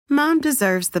Mom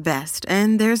deserves the best,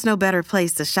 and there's no better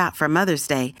place to shop for Mother's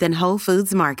Day than Whole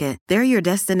Foods Market. They're your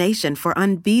destination for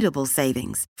unbeatable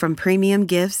savings, from premium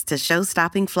gifts to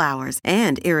show-stopping flowers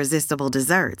and irresistible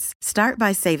desserts. Start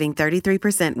by saving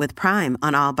 33% with Prime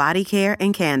on all body care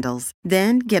and candles.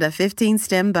 Then get a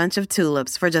 15-stem bunch of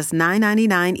tulips for just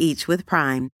 $9.99 each with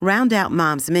Prime. Round out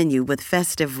Mom's menu with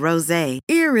festive rosé,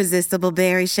 irresistible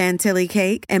berry chantilly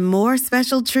cake, and more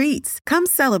special treats. Come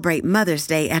celebrate Mother's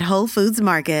Day at Whole Foods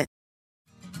Market.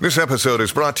 This episode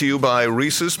is brought to you by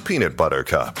Reese's Peanut Butter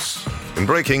Cups. In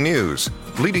breaking news,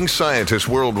 leading scientists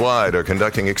worldwide are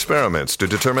conducting experiments to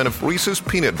determine if Reese's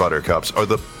Peanut Butter Cups are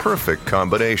the perfect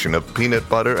combination of peanut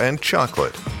butter and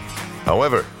chocolate.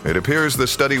 However, it appears the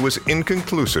study was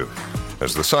inconclusive,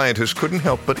 as the scientists couldn't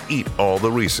help but eat all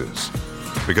the Reese's.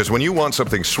 Because when you want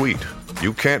something sweet,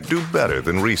 you can't do better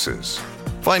than Reese's.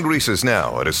 Find Reese's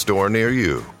now at a store near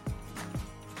you.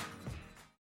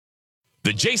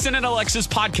 The Jason and Alexis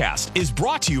podcast is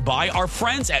brought to you by our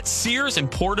friends at Sears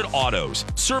Imported Autos,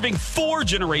 serving 4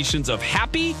 generations of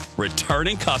happy,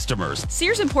 returning customers.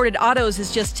 Sears Imported Autos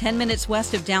is just 10 minutes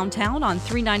west of downtown on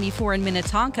 394 in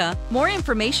Minnetonka. More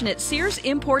information at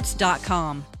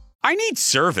SearsImports.com. I need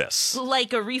service.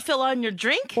 Like a refill on your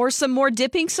drink? Or some more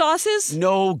dipping sauces?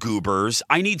 No, goobers.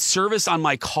 I need service on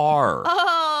my car.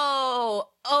 Oh,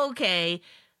 okay.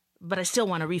 But I still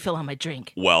want a refill on my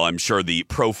drink. Well, I'm sure the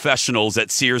professionals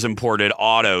at Sears Imported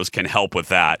Autos can help with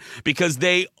that, because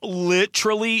they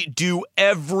literally do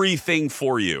everything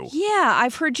for you. Yeah,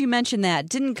 I've heard you mention that.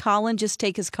 Didn't Colin just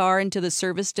take his car into the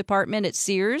service department at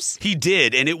Sears? He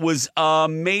did, and it was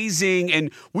amazing.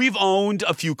 And we've owned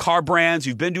a few car brands.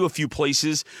 We've been to a few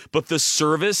places, but the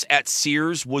service at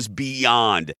Sears was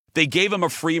beyond. They gave him a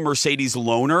free Mercedes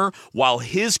loaner while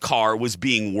his car was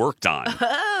being worked on.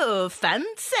 Oh,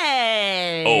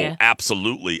 fancy. Oh,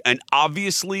 absolutely. And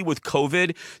obviously with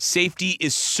COVID, safety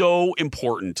is so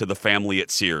important to the family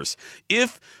at Sears.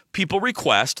 If people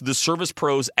request, the service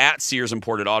pros at Sears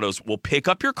Imported Autos will pick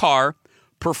up your car,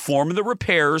 perform the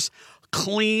repairs,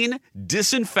 clean,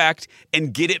 disinfect,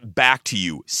 and get it back to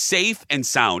you safe and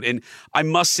sound. And I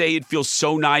must say, it feels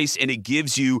so nice, and it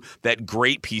gives you that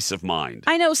great peace of mind.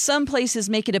 I know some places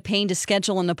make it a pain to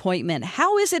schedule an appointment.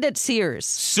 How is it at Sears?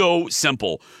 So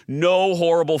simple. No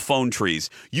horrible phone trees.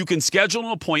 You can schedule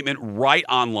an appointment right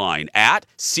online at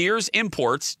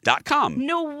SearsImports.com.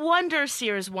 No wonder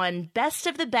Sears won Best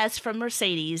of the Best from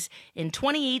Mercedes in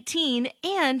 2018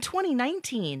 and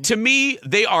 2019. To me,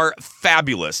 they are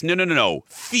fabulous. No.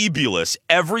 Fabulous.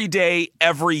 Every day,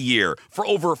 every year. For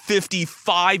over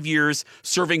 55 years,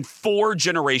 serving 4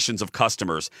 generations of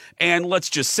customers. And let's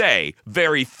just say,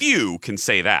 very few can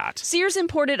say that. Sears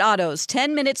Imported Autos,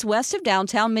 10 minutes west of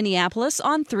downtown Minneapolis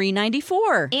on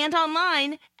 394. And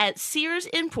online at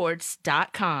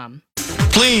SearsImports.com.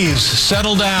 Please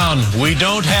settle down. We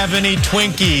don't have any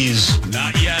Twinkies.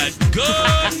 Not yet.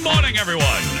 Good morning,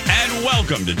 everyone, and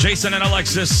welcome to Jason and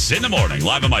Alexis in the Morning,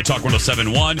 live on My Talk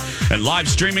 1071 and live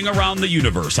streaming around the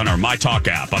universe on our My Talk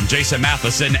app. I'm Jason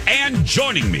Matheson, and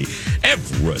joining me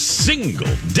every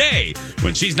single day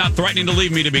when she's not threatening to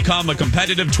leave me to become a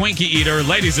competitive Twinkie eater,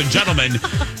 ladies and gentlemen,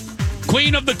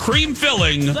 Queen of the cream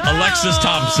filling, Alexis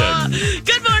Thompson.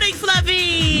 Good morning,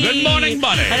 Fluffy. Good morning,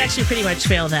 buddy. I'd actually pretty much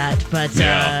fail that, but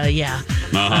yeah. Yeah.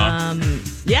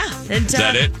 And, is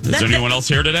that it? Is there anyone else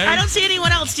here today? I don't see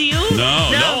anyone else. Do you?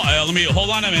 No. Let me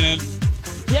hold on a minute.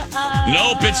 Yeah,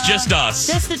 nope, it's just us.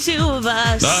 Just the two of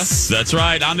us. That's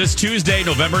right. On this Tuesday,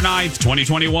 November 9th,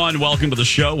 2021, welcome to the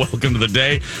show. Welcome to the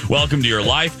day. Welcome to your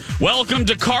life. Welcome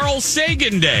to Carl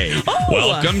Sagan Day. Oh.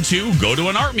 Welcome to Go to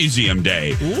an Art Museum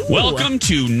Day. Ooh. Welcome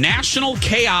to National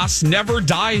Chaos Never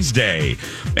Dies Day.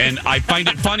 And I find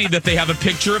it funny that they have a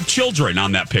picture of children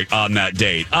on that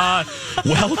date.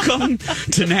 Welcome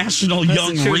to National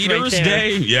Young Readers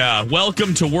Day. Yeah.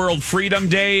 Welcome to World Freedom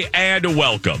Day. And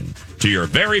welcome to your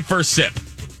very first sip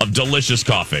of delicious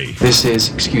coffee. This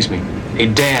is, excuse me, a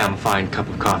damn fine cup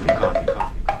of coffee. How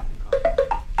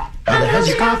the hell's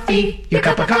your coffee? Your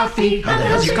cup of coffee? How the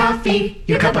hell's your coffee?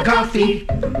 Your cup of coffee?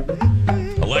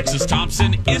 Alexis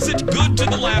Thompson, is it good to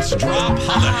the last drop?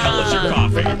 How the hell is your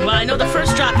coffee? Well, I know the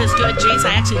first drop is good, Jace.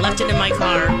 I actually left it in my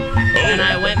car, and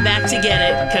I went back to get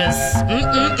it, because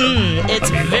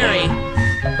it's very,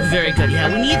 very good. Yeah,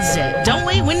 we needs it. Don't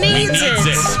we? We needs it.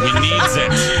 We needs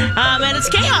it. And it's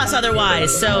chaos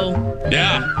otherwise, so...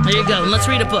 Yeah. There you go. And let's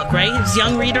read a book, right? It's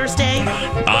Young Readers Day.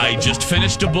 I just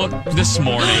finished a book this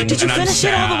morning. Did you finish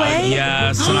it all the way?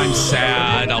 Yes, and I'm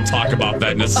sad. I'll talk about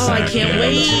that in a second. Oh, I can't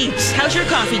wait. How's your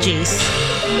coffee, Jace?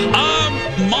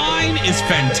 Mine is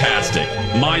fantastic.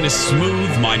 Mine is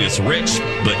smooth. Mine is rich,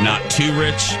 but not too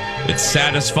rich. It's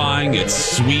satisfying. It's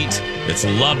sweet. It's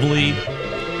lovely.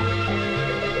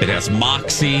 It has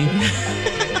moxie.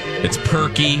 It's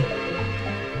perky.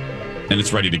 And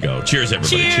it's ready to go. Cheers,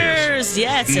 everybody. Cheers.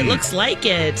 Yes, it looks like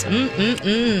it.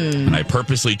 And I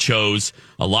purposely chose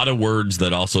a lot of words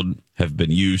that also have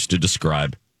been used to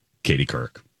describe Katie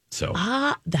Couric. So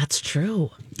that's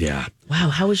true. Yeah. Wow,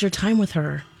 how was your time with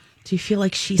her? Do you feel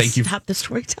like she stopped the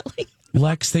storytelling?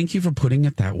 Lex, thank you for putting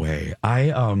it that way.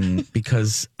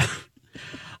 Because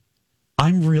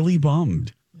I'm really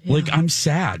bummed. Yeah. Like, I'm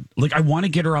sad. Like, I want to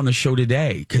get her on the show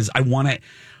today because I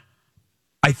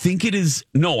think it is.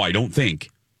 No, I don't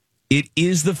think. It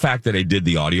is the fact that I did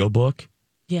the audiobook.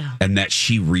 Yeah. And that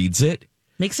she reads it.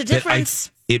 Makes a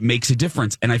difference. It makes a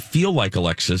difference. And I feel like,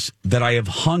 Alexis, that I have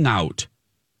hung out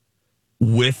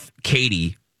with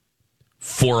Katie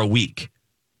for a week.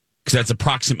 Because that's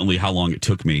approximately how long it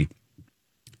took me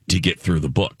to get through the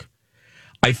book.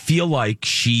 I feel like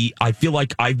I've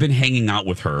been hanging out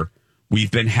with her. We've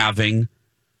been having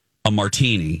a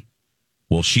martini.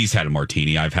 Well, she's had a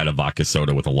martini. I've had a vodka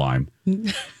soda with a lime.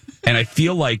 And I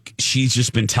feel like she's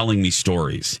just been telling me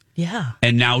stories. Yeah.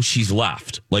 And now she's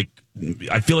left. Like,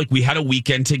 I feel like we had a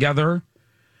weekend together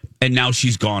and now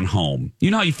she's gone home.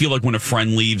 You know how you feel like when a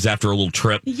friend leaves after a little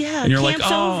trip? Yeah. And you're like,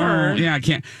 over. Yeah,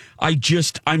 I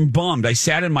can't. I'm bummed. I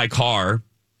sat in my car.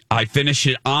 I finished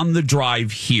it on the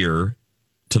drive here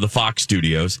to the Fox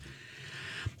studios.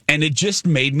 And it just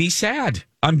made me sad.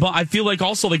 I feel like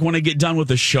also like when I get done with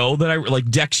the show that I like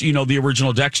Dexter, the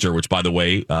original Dexter, which by the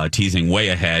way, teasing way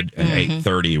ahead at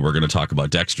 8:30, we're going to talk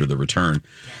about Dexter: The Return.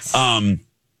 Yes.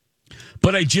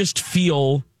 But I just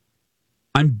feel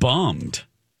I'm bummed.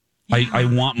 Yeah. I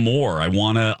want more.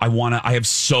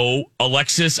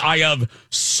 Alexis, I have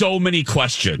so many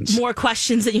questions. More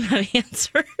questions that you have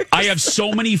answered. I have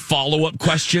so many follow-up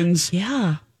questions.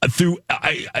 Yeah. And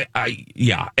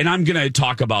I'm gonna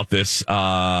talk about this.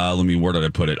 Where did I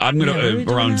put it? I'm gonna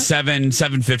around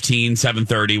 7:15,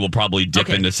 7:30. We'll probably dip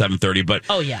into 7:30. But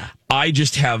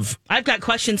I've got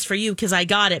questions for you because I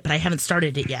got it, but I haven't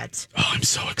started it yet. Oh, I'm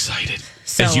so excited.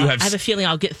 So I have a feeling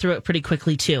I'll get through it pretty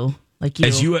quickly too. Like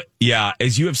you,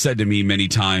 as you have said to me many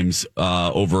times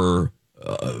over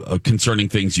concerning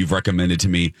things you've recommended to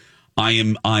me. I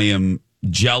am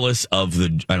jealous of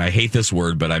and I hate this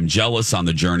word, but I'm jealous on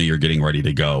the journey you're getting ready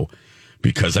to go,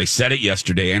 because I said it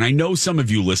yesterday, and I know some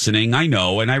of you listening, I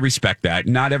know, and I respect that.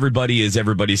 Not everybody is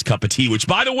everybody's cup of tea, which,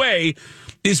 by the way,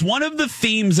 is one of the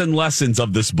themes and lessons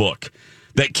of this book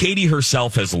that Katie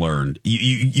herself has learned.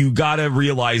 You got to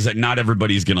realize that not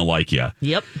everybody's going to like you.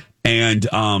 Yep. And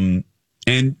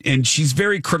she's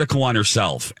very critical on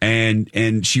herself,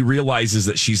 and she realizes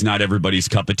that she's not everybody's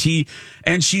cup of tea,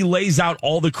 and she lays out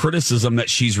all the criticism that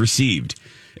she's received.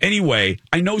 Anyway,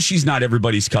 I know she's not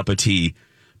everybody's cup of tea,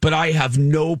 but I have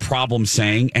no problem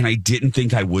saying, and I didn't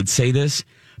think I would say this,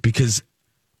 because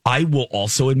I will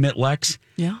also admit, Lex,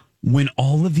 when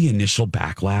all of the initial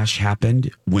backlash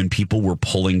happened, when people were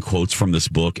pulling quotes from this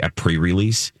book at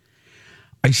pre-release,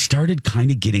 I started kind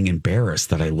of getting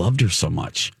embarrassed that I loved her so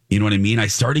much. You know what I mean? I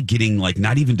started getting like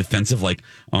not even defensive, like,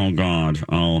 oh God,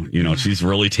 she's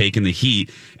really taking the heat.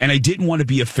 And I didn't want to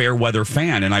be a fair weather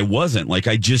fan, and I wasn't. Like,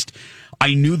 I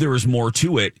knew there was more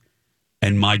to it,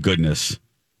 and my goodness,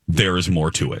 there is more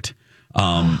to it.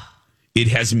 It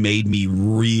has made me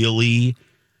really,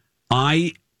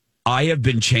 I have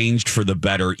been changed for the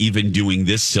better, even doing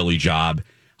this silly job.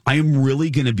 I am really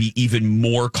going to be even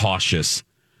more cautious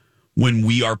when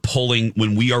we are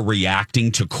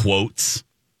reacting to quotes.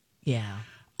 Yeah.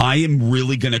 I am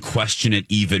really going to question it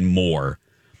even more,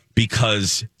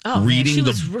 because she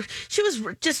was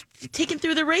just taken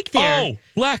through the rake there. Oh,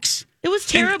 Lex. It was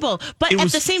terrible. But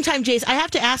at the same time, Jace, I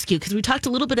have to ask you, because we talked a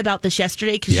little bit about this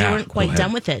yesterday, because you weren't quite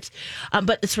done with it.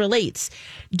 But this relates.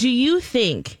 Do you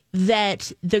think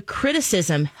that the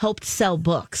criticism helped sell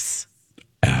books?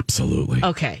 Absolutely.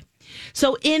 Okay.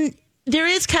 So there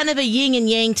is kind of a yin and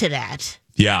yang to that.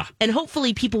 Yeah. And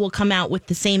hopefully people will come out with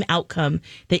the same outcome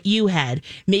that you had.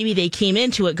 Maybe they came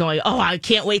into it going, oh, I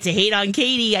can't wait to hate on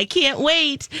Katie. I can't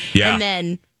wait. Yeah. And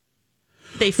then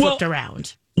they flipped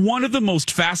around. One of the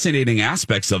most fascinating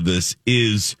aspects of this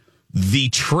is the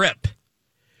trip.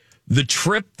 The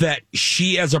trip that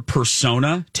she as a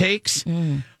persona takes,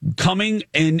 coming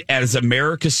in as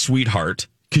America's sweetheart,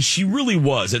 because she really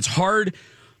was. It's hard.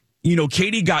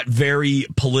 Katie got very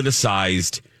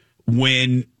politicized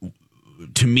when,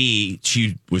 to me,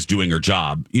 she was doing her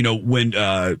job.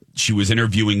 When she was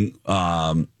interviewing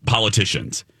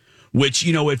politicians, which,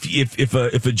 if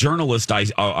a journalist,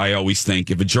 I always think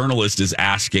if a journalist is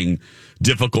asking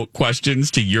difficult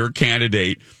questions to your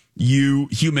candidate,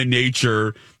 human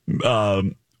nature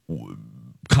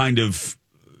kind of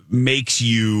makes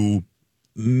you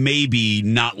maybe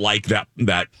not like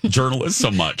that journalist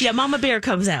so much. Yeah, Mama Bear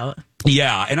comes out.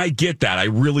 Yeah, and I get that. I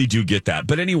really do get that.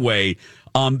 But anyway,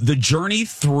 the journey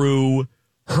through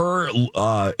her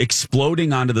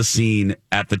exploding onto the scene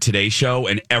at the Today Show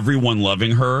and everyone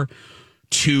loving her,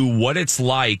 to what it's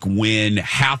like when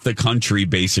half the country,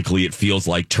 basically, it feels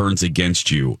like, turns against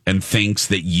you and thinks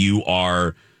that you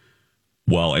are,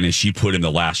 well, and as she put in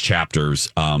the last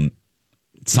chapters, some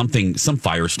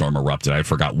firestorm erupted. I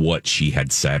forgot what she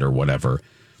had said or whatever.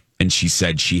 And she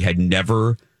said she had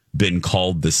never been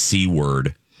called the C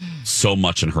word so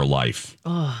much in her life.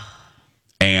 Oh.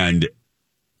 And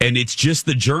it's just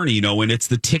the journey, and it's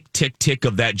the tick, tick, tick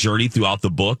of that journey throughout the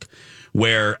book,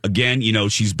 where, again,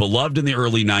 she's beloved in the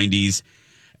early 90s,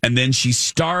 and then she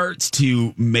starts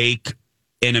to make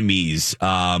enemies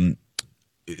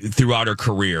throughout her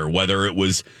career, whether it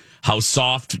was how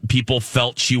soft people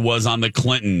felt she was on the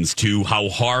Clintons to how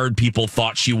hard people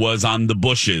thought she was on the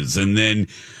Bushes. And then,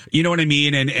 you know what I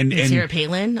mean? And Sarah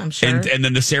Palin, I'm sure. And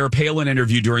then the Sarah Palin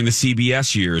interview during the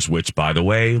CBS years, which, by the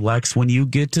way, Lex, when you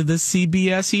get to the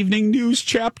CBS Evening News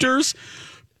chapters,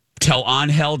 tell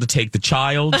Angel to take the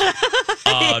child.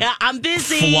 Yeah, I'm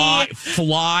busy.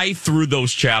 Fly through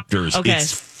those chapters. Okay.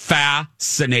 It's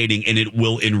fascinating, and it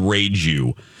will enrage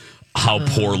you how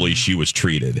poorly she was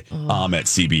treated at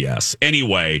CBS.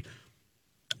 Anyway,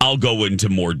 I'll go into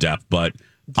more depth, but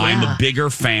yeah. I'm a bigger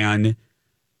fan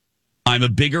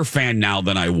now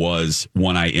than I was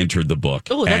when I entered the book.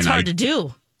 Oh, that's hard to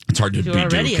do. It's hard to You're do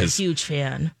already a because huge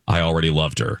fan. I already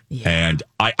loved her. Yeah. And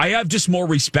I have just more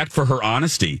respect for her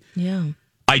honesty. Yeah.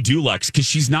 I do, Lex, because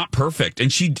she's not perfect.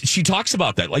 And she talks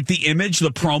about that. Like the image,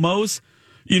 the promos,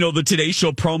 the Today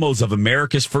Show promos of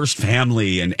America's First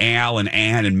Family and Al and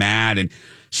Ann and Matt. And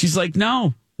she's like,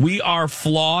 no, we are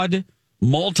flawed,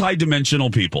 multi-dimensional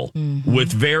people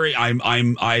with I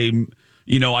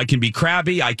can be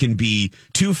crabby. I can be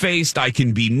two-faced. I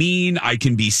can be mean. I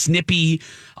can be snippy.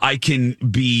 I can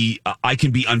be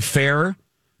unfair,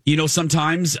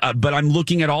 sometimes. But I'm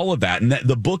looking at all of that. And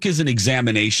the book is an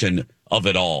examination of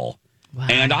it all. Wow.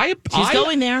 And she's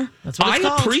going there. That's what it's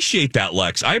called. I appreciate that,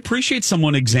 Lex. I appreciate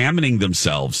someone examining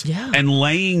themselves and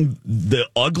laying the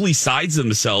ugly sides of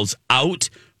themselves out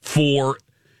for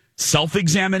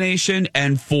self-examination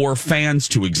and for fans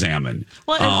to examine.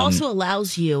 Well, it also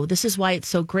allows you, this is why it's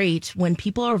so great, when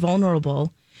people are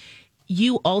vulnerable,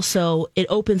 it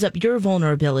opens up your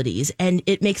vulnerabilities, and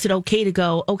it makes it okay to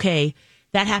go, okay,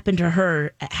 that happened to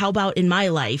her. How about in my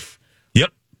life?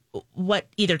 Yep. What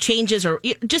either changes or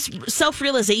just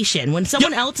self-realization. When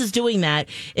someone else is doing that,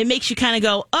 it makes you kind of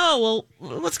go, oh,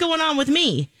 well, what's going on with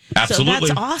me? Absolutely.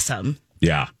 So that's awesome.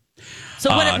 Yeah. So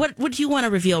what do you want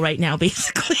to reveal right now,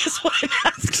 basically, is what I'm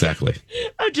asking. Exactly.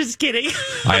 I'm just kidding.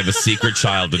 I have a secret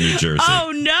child in New Jersey.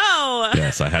 Oh, no.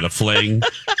 Yes, I had a fling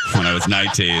when I was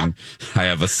 19. I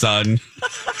have a son.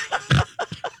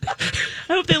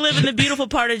 I hope they live in the beautiful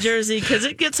part of Jersey, because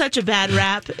it gets such a bad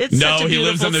rap. It's no, such a he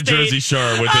lives on the state. Jersey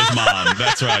Shore with his mom.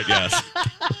 That's right, yes.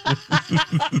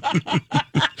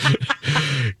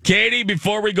 Katie,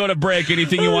 before we go to break,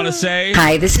 anything you want to say?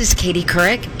 Hi, this is Katie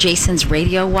Couric, Jason's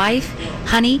radio wife.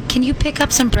 Honey, can you pick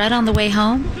up some bread on the way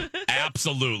home?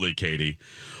 Absolutely, Katie.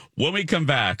 When we come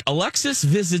back, Alexis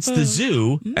visits the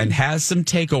zoo and has some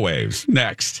takeaways.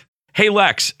 Next. Hey,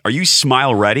 Lex, are you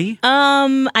smile ready?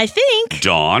 I think.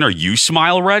 Dawn, are you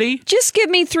smile ready? Just give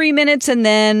me 3 minutes and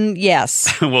then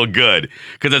yes. Well, good.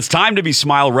 Because it's time to be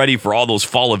smile ready for all those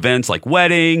fall events like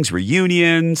weddings,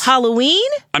 reunions. Halloween?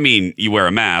 I mean, you wear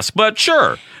a mask, but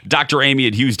sure. Dr. Amy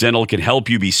at Hughes Dental can help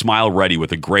you be smile ready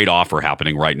with a great offer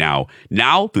happening right now.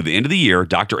 Now, through the end of the year,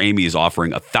 Dr. Amy is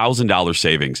offering $1,000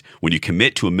 savings when you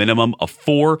commit to a minimum of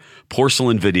 4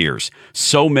 porcelain veneers.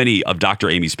 So many of Dr.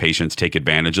 Amy's patients take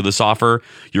advantage of this offer.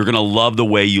 You're going to love the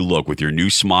way you look with your new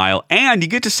smile, and you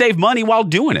get to save money while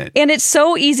doing it. And it's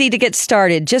so easy to get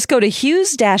started. Just go to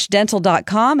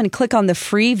hughes-dental.com and click on the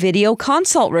free video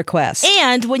consult request.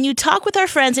 And when you talk with our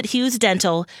friends at Hughes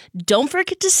Dental, don't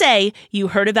forget to say you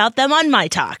heard about them on My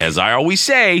Talk. As I always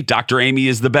say, Dr. Amy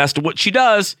is the best at what she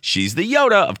does. She's the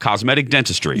Yoda of cosmetic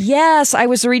dentistry. Yes, I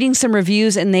was reading some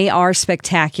reviews and they are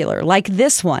spectacular, like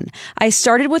this one. I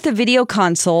started with a video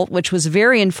consult, which was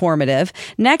very informative.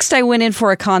 Next, I went in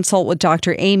for a consult with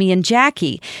Dr. Amy and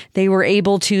Jackie. They were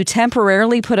able to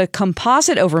temporarily put a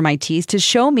composite over my teeth to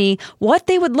show me what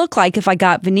they would look like if I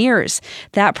got veneers.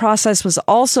 That process was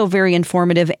also very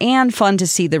informative and fun to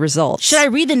see the results. Should I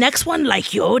read the next one like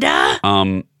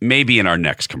Yoda? Maybe in our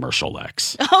next commercial,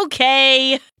 Lex.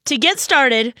 Okay. To get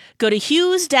started, go to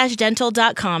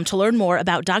hughes-dental.com to learn more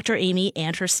about Dr. Amy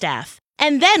and her staff.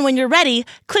 And then when you're ready,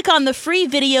 click on the free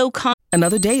video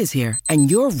Another day is here, and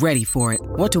you're ready for it.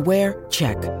 What to wear?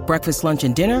 Check. Breakfast, lunch,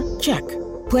 and dinner? Check.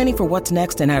 Planning for what's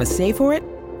next and how to save for it?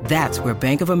 That's where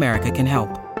Bank of America can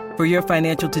help. For your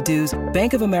financial to-dos,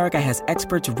 Bank of America has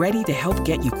experts ready to help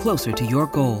get you closer to your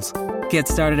goals. Get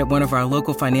started at one of our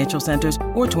local financial centers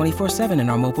or 24/7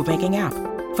 in our mobile banking app.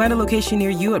 Find a location near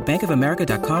you at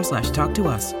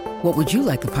bankofamerica.com/talktous. What would you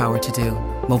like the power to do?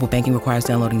 Mobile banking requires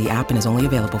downloading the app and is only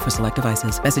available for select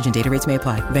devices. Message and data rates may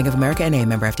apply. Bank of America N.A.,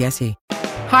 member FDIC.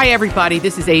 Hi, everybody.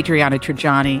 This is Adriana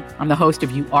Trajani. I'm the host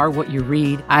of You Are What You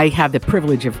Read. I have the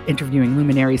privilege of interviewing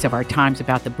luminaries of our times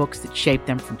about the books that shaped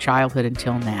them from childhood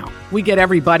until now. We get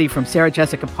everybody from Sarah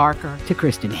Jessica Parker to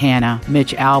Kristen Hanna,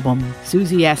 Mitch Albom,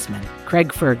 Susie Essman,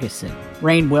 Craig Ferguson,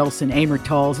 Rainn Wilson, Amor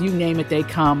Tolls, you name it, they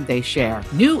come, they share.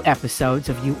 New episodes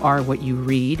of You Are What You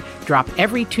Read drop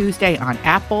every Tuesday on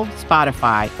Apple,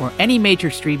 Spotify, or any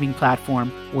major streaming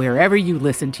platform wherever you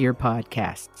listen to your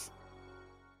podcasts.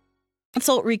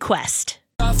 Consult request.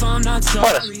 What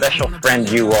a special friend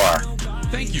you are.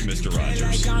 Thank you, Mr.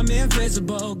 Rogers.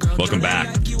 Welcome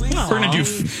back. We're gonna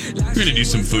do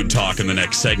some food talk in the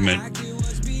next segment.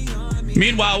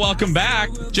 Meanwhile, welcome back,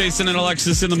 Jason and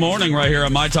Alexis in the morning, right here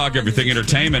on My Talk, Everything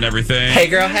Entertainment, everything. Hey,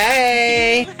 girl,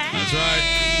 hey. That's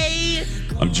right.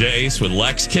 I'm Jace with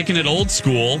Lex kicking it old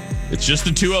school. It's just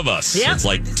the two of us. Yep. It's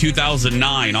like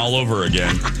 2009 all over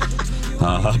again.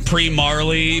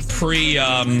 Pre-Marley,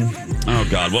 oh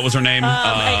God, what was her name?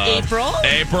 April.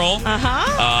 April.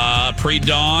 Uh-huh.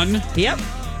 Pre-Dawn. Yep.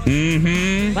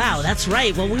 Mm-hmm. Wow, that's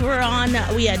right. Well,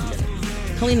 we had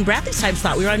Colleen Bradley's time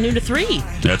slot. We were on noon to 3.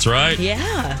 That's right.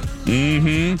 Yeah.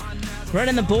 Mm-hmm.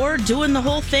 Running the board, doing the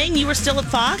whole thing. You were still at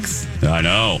Fox? I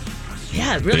know.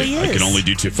 Yeah, it really is. I can only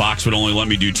do Fox would only let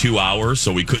me do 2 hours,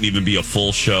 so we couldn't even be a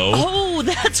full show. Oh,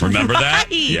 that's Remember right.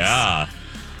 that? Yeah.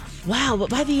 Wow, but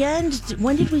by the end,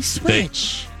 when did we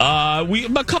switch? We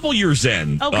a couple years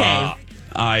in. Okay.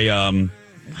 I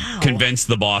convinced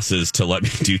the bosses to let me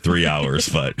do 3 hours,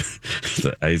 but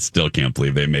I still can't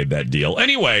believe they made that deal.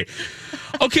 Anyway,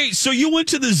 okay, so you went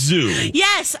to the zoo.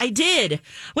 Yes, I did.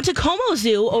 Went to Como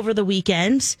Zoo over the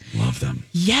weekend. Love them.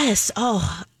 Yes.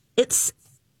 Oh,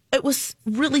 it was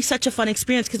really such a fun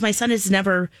experience because my son has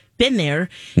never been there,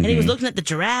 and he was looking at the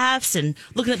giraffes and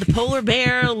looking at the polar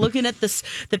bear, looking at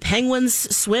the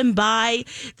penguins swim by.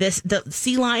 The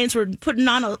sea lions were putting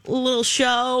on a little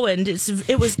show, and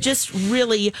it was just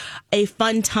really a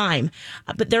fun time.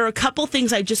 But there are a couple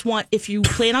things I just want, if you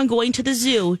plan on going to the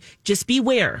zoo, just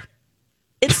beware.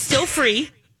 It's still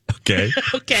free. Okay.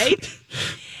 Okay.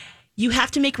 You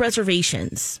have to make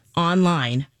reservations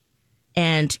online.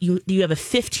 And you have a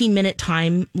 15-minute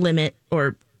time limit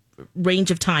or range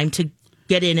of time to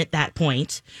get in at that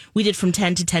point. We did from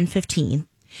 10 to 10:15.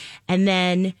 And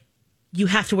then you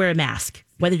have to wear a mask,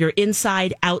 whether you're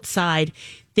inside, outside.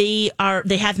 They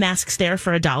have masks there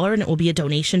for $1, and it will be a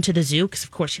donation to the zoo because,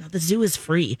 of course, the zoo is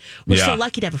free. We're so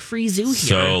lucky to have a free zoo here.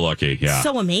 So lucky, yeah.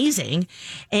 So amazing.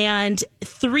 And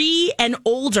 3 and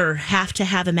older have to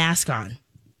have a mask on.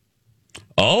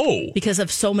 Oh. Because of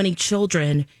so many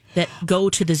children that go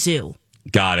to the zoo.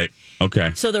 Got it.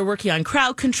 Okay. So they're working on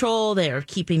crowd control. They're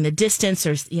keeping the distance.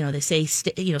 Or they say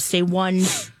stay one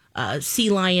sea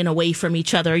lion away from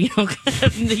each other.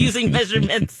 Using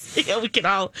measurements. We can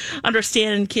all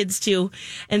understand, and kids too.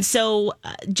 And so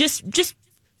just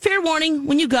fair warning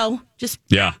when you go. Just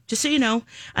so you know,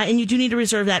 and you do need to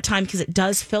reserve that time because it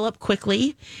does fill up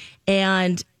quickly.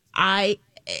 And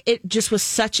it just was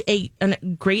such a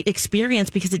great experience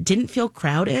because it didn't feel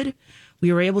crowded.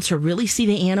 We were able to really see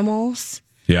the animals.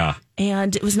 Yeah.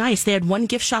 And it was nice. They had one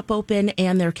gift shop open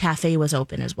and their cafe was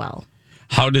open as well.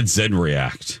 How did Zed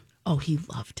react? Oh, he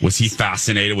loved it. Was he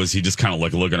fascinated? Was he just kind of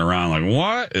looking around like,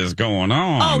 what is going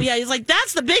on? Oh, yeah. He's like,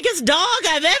 that's the biggest dog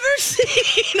I've ever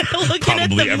seen.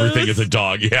 Probably everything is a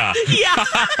dog. Yeah. Yeah.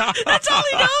 That's all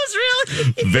he knows,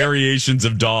 really. Variations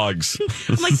of dogs.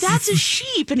 I'm like, that's a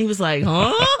sheep. And he was like,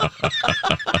 huh?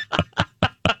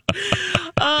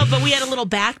 But we had a little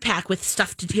backpack with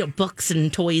stuff to, books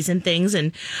and toys and things.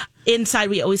 And inside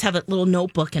we always have a little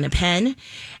notebook and a pen.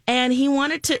 And he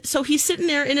wanted to, so he's sitting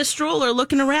there in a stroller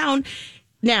looking around.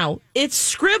 Now, it's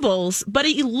scribbles, but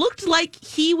he looked like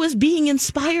he was being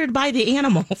inspired by the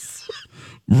animals.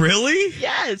 Really?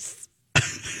 Yes.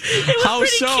 It was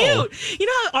pretty cute. You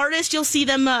know how artists, you'll see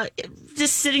them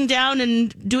just sitting down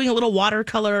and doing a little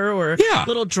watercolor or a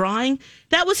little drawing?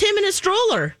 That was him in his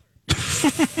stroller.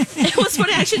 It was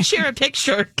funny. I should share a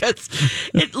picture because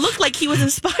it looked like he was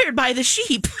inspired by the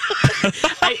sheep.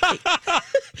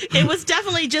 It was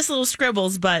definitely just little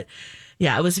scribbles, but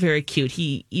yeah, it was very cute.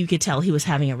 You could tell he was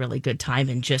having a really good time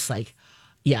and just like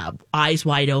eyes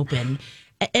wide open.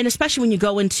 And especially when you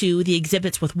go into the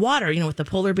exhibits with water, with the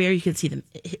polar bear, you can see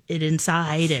it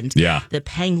inside, and the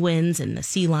penguins and the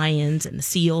sea lions and the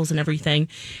seals and everything.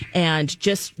 And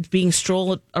just being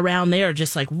strolled around there,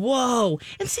 just like, whoa,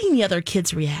 and seeing the other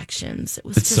kids' reactions.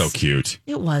 It's so cute.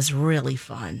 It was really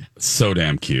fun. So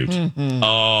damn cute. Mm-hmm.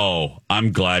 Oh,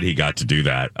 I'm glad he got to do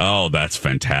that. Oh, that's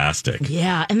fantastic.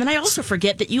 Yeah. And then I also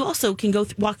forget that you also can go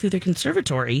walk through the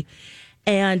conservatory,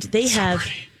 and they have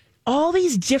all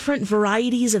these different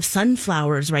varieties of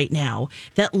sunflowers right now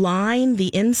that line the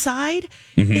inside.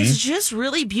 Mm-hmm. It's just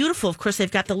really beautiful. Of course,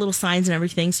 they've got the little signs and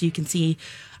everything so you can see.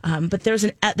 But there's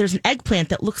an eggplant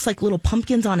that looks like little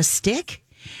pumpkins on a stick.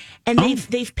 And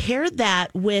they've paired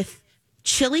that with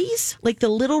chilies, like the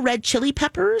little red chili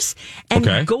peppers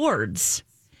and gourds.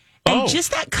 And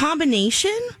just that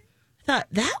combination, I thought,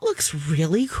 that looks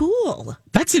really cool.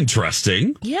 That's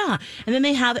interesting. Yeah. And then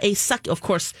they have of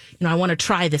course, I want to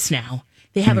try this now.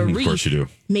 They have a wreath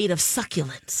made of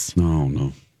succulents. No.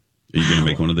 Are you going to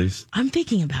make one of these? I'm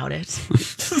thinking about it.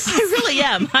 I really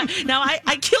am.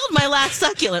 I killed my last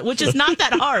succulent, which is not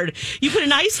that hard. You put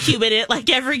an ice cube in it like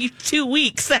every 2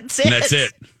 weeks. That's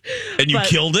it. And you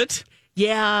killed it?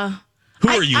 Yeah. Who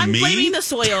are you, I'm me? blaming the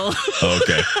soil.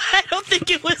 Okay. I don't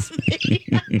think it was me.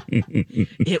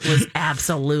 It was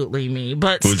absolutely me.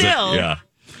 But still. Yeah.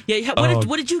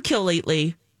 What did you kill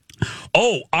lately?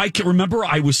 Oh, I can remember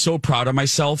I was so proud of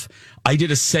myself. I did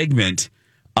a segment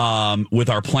with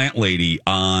our plant lady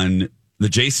on the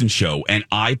Jason Show, and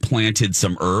I planted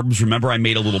some herbs. Remember, I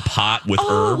made a little pot with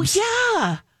herbs? Oh,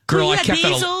 yeah. Girl, I kept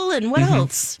basil and what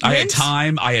else? I had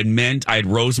thyme, I had mint, I had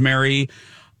rosemary.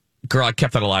 Girl, I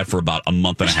kept that alive for about a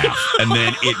month and a half. And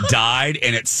then it died,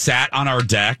 and it sat on our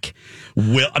deck.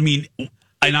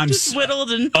 Just whittled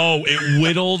it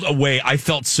whittled away. I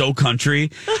felt so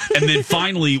country. And then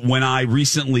finally, when I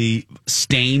recently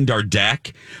stained our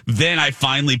deck, then I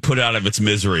finally put it out of its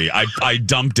misery. I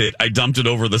dumped it. I dumped it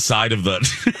over the side of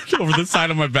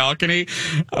of my balcony.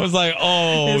 I was like,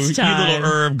 "Oh, you little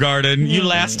herb garden, you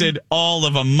lasted all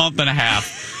of a month and a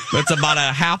half. That's about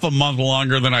a half a month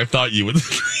longer than I thought you would."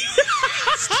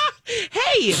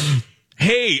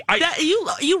 Hey,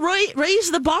 you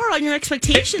raised the bar on your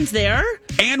expectations there,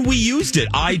 and we used it.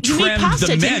 I trimmed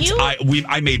the mint.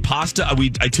 I made pasta.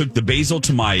 I took the basil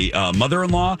to my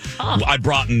mother-in-law. I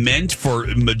brought mint for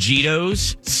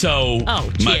mojitos. So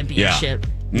championship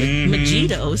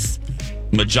mojitos.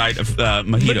 Mojitos.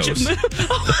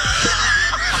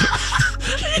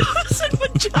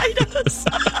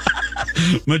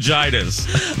 Mojitos.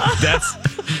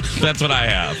 That's what I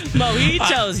have.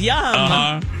 Mojitos,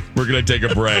 yum. We're going to take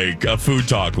a break. Food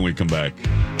talk when we come back.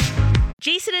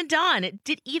 Jason and Dawn,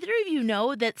 did either of you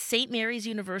know that St. Mary's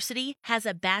University has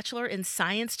a Bachelor in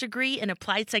Science degree in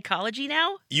Applied Psychology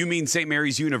now? You mean St.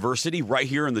 Mary's University right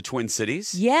here in the Twin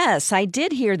Cities? Yes, I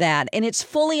did hear that. And it's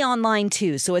fully online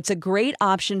too, so it's a great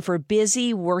option for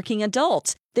busy working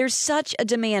adults. There's such a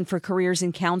demand for careers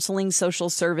in counseling, social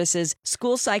services,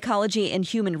 school psychology, and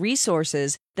human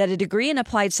resources that a degree in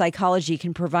applied psychology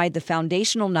can provide the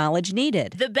foundational knowledge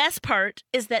needed. The best part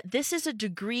is that this is a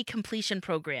degree completion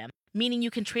program, meaning you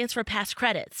can transfer past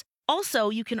credits. Also,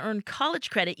 you can earn college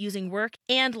credit using work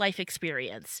and life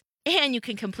experience. And you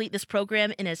can complete this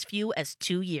program in as few as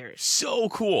 2 years. So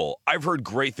cool. I've heard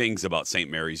great things about St.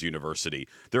 Mary's University.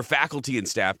 Their faculty and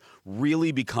staff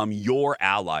really become your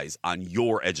allies on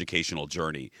your educational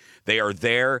journey. They are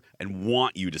there and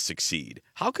want you to succeed.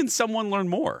 How can someone learn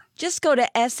more? Just go to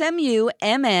smumn.edu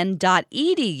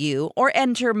or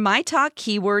enter my talk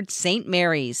keyword St.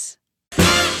 Mary's.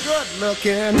 Good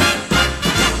looking.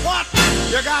 What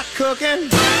you got cooking?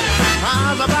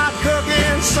 How's about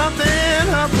cooking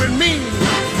something up with me?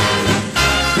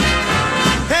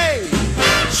 Hey,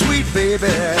 sweet baby,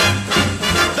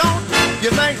 don't you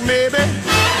think maybe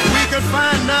we could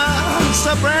find us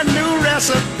a brand new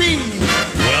recipe?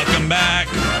 Welcome back.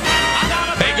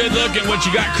 Hey, good looking. What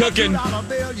you got cooking?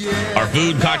 Our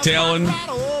food, cocktail, and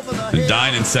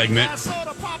dining segment.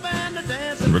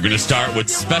 And we're going to start with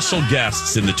special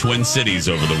guests in the Twin Cities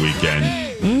over the weekend.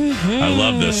 I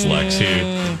love this,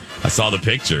 Lexi. I saw the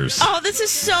pictures. Oh, this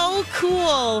is so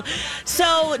cool.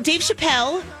 So Dave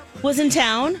Chappelle was in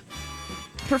town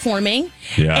performing.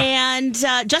 Yeah. And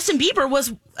Justin Bieber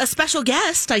was a special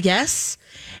guest, I guess.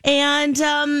 And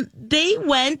they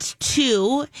went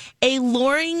to a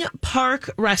Loring Park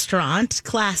restaurant,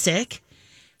 classic,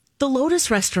 the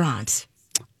Lotus Restaurant.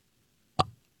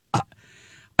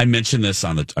 I mentioned this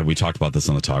we talked about this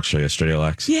on the talk show yesterday,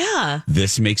 Lex. Yeah.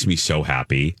 This makes me so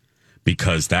happy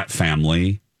because that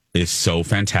family is so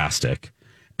fantastic.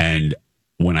 And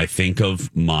when I think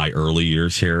of my early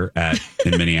years here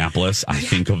in Minneapolis, I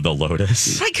think of the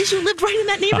Lotus. Right, because you lived right in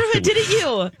that neighborhood, didn't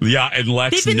you? Yeah, and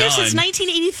Lex They've been Nunn, there since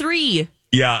 1983.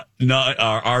 Yeah,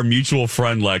 our mutual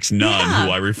friend Lex Nunn,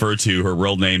 who I refer to, her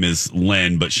real name is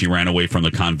Lynn, but she ran away from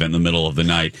the convent in the middle of the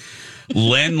night.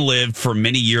 Lynn lived for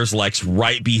many years, Lex,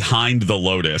 right behind the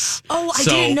Lotus. Oh, I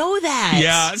didn't know that.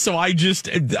 Yeah, so I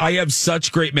have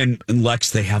such great men. And Lex,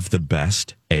 they have the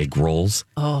best egg rolls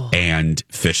and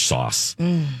fish sauce.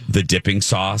 The dipping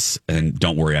sauce, and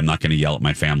don't worry, I'm not going to yell at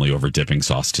my family over dipping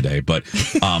sauce today, but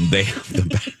they have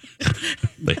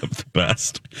they have the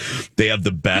best. They have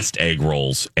the best egg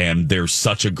rolls, and they're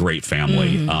such a great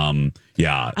family.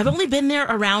 Yeah. I've only been there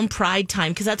around Pride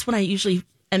time because that's when I usually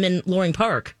am in Loring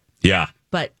Park. Yeah.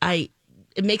 But it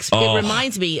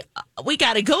reminds me, we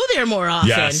got to go there more often.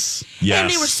 Yes. And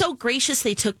they were so gracious.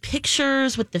 They took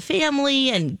pictures with the family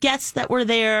and guests that were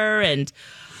there. And,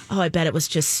 I bet it was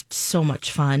just so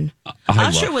much fun.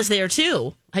 Usher was there,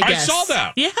 too, I guess. I saw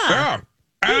that. Yeah.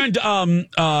 And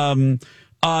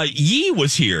Ye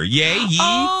was here. Ye.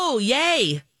 Oh,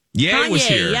 Ye. Ye Kanye, was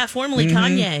here. Yeah, formerly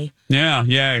Kanye.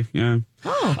 Yeah.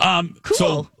 Oh, cool.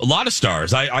 So a lot of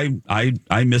stars.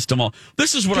 I missed them all.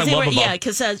 This is what I love about. Yeah,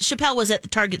 because Chappelle was at the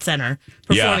Target Center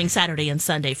performing Saturday and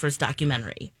Sunday for his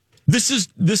documentary. This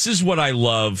is what I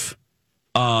love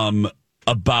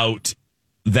about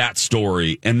that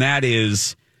story, and that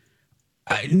is,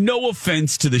 no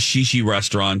offense to the shishi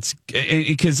restaurants,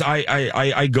 because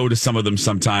I go to some of them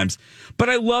sometimes, but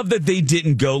I love that they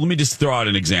didn't go. Let me just throw out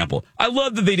an example. I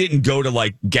love that they didn't go to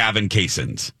like Gavin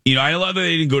Kaysen's. I love that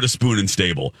they didn't go to Spoon and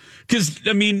Stable, because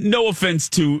no offense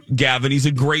to Gavin, he's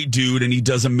a great dude and he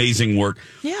does amazing work.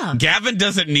 Yeah, Gavin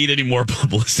doesn't need any more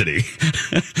publicity.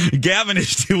 Gavin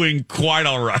is doing quite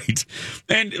all right,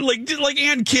 and like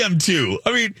Ann Kim too.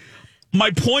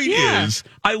 My point is,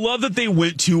 I love that they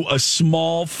went to a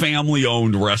small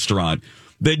family-owned restaurant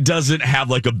that doesn't have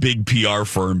like a big PR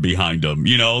firm behind them.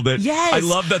 I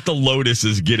love that the Lotus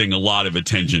is getting a lot of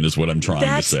attention, is what I'm trying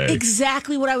to say. That's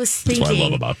exactly what I was thinking. That's what I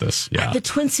love about this. Yeah. The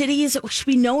Twin Cities should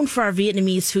be known for our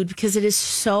Vietnamese food because it is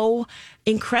so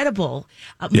incredible.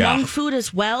 Hmong food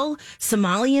as well,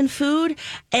 Somalian food,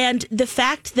 and the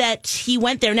fact that he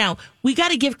went there. Now, we got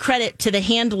to give credit to the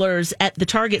handlers at the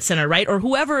Target Center, right? Or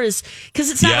whoever is, because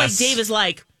it's not like Dave is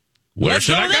like, where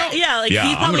should I go? Yeah,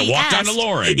 he I'm going to walk down to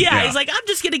Loring. Yeah, he's like, I'm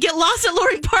just going to get lost at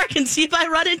Loring Park and see if I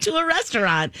run into a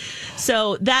restaurant.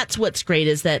 So that's what's great,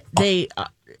 is that they,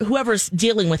 whoever's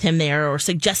dealing with him there or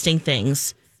suggesting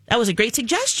things, that was a great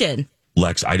suggestion.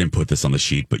 Lex, I didn't put this on the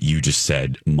sheet, but you just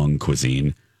said Hmong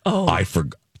cuisine. Oh.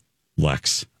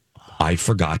 Lex, I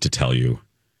forgot to tell you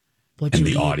and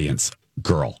the audience,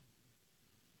 girl.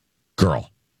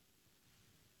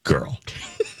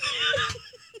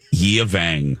 Yia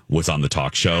Vang was on the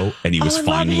talk show, and he was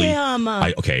finally.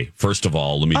 Okay, first of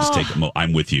all, let me just take a moment.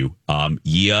 I'm with you.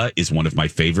 Yia is one of my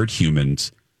favorite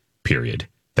humans, period.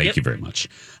 Thank you very much.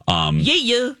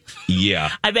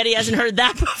 Yeah. I bet he hasn't heard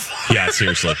that before. Yeah,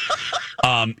 seriously.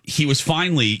 He was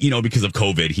finally, because of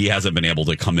COVID, he hasn't been able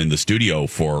to come in the studio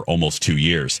for almost 2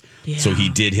 years. Yeah. So he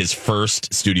did his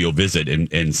first studio visit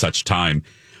in such time,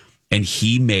 and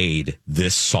he made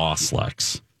this sauce,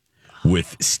 Lex,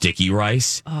 with sticky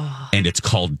rice, and it's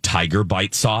called Tiger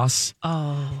Bite sauce.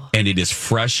 And it is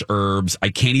fresh herbs. I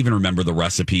can't even remember the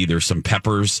recipe. There's some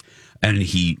peppers, and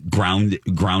he ground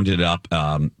it up,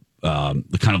 kind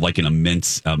of like in a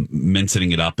mince,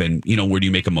 mincing it up. And where do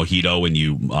you make a mojito? And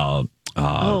you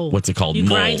what's it called? You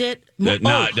grind it.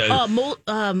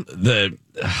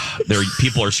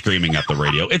 People are screaming at the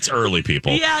radio. It's early,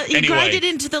 people. Yeah, you grind it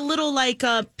into the little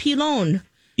pilon.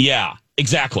 Yeah,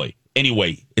 exactly.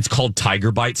 Anyway, it's called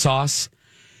Tiger Bite sauce.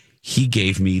 He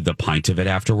gave me the pint of it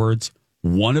afterwards.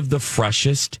 One of the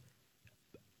freshest,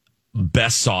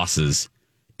 best sauces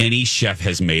any chef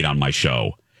has made on my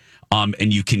show.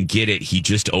 And you can get it. He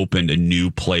just opened a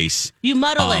new place. You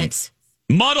muddle it.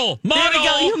 Muddle. There we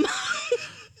go.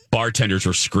 Bartenders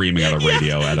were screaming at the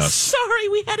radio at us. Sorry,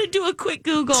 we had to do a quick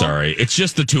Google. Sorry. It's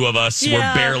just the two of us. Yeah.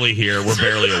 We're barely here. We're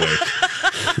barely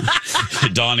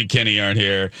awake. Dawn and Kenny aren't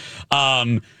here.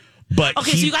 But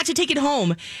so you got to take it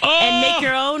home and make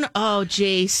your own? Oh,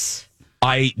 Jace.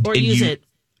 Use it.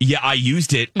 Yeah, I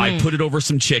used it. I put it over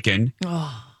some chicken.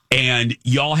 And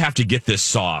y'all have to get this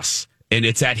sauce. And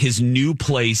it's at his new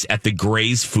place at the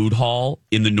Gray's Food Hall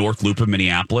in the North Loop of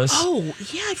Minneapolis. Oh,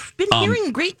 yeah. I've been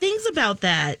hearing great things about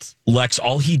that. Lex,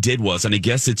 all he did was, and I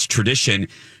guess it's tradition,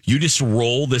 you just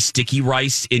roll the sticky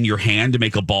rice in your hand to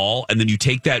make a ball. And then you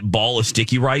take that ball of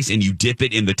sticky rice and you dip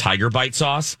it in the Tiger Bite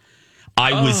sauce.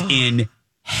 I was in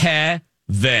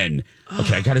heaven.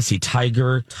 Okay, I got to see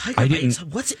Tiger.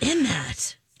 What's in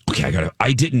that? Okay,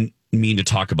 I didn't mean to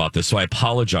talk about this, so I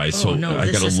apologize. I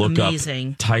got to look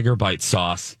amazing. up Tiger Bite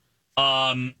sauce.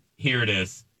 Here it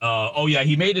is.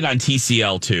 He made it on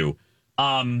TCL too.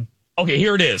 Okay,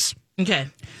 here it is. Okay.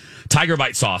 Tiger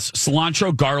Bite sauce,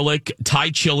 cilantro, garlic, Thai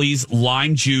chilies,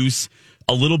 lime juice,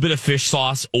 a little bit of fish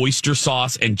sauce, oyster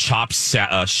sauce, and chopped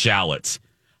shallots.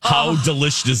 How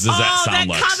delicious does that sound,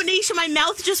 Lex? That combination, my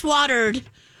mouth just watered.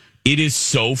 It is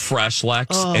so fresh,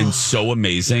 Lex, and so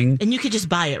amazing. And you could just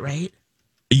buy it, right?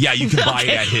 Yeah, you can buy it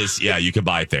at his. Yeah, you can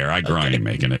buy it there. I grind him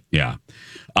making it. Yeah,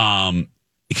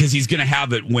 because he's going to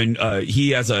have it when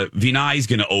he has a Vinay is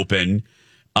going to open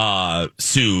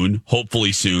soon,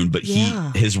 hopefully soon. But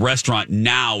his restaurant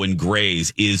now in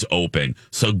Grays is open,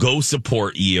 so go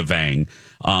support Ia Vang.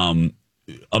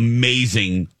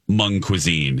 Amazing Hmong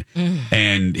cuisine,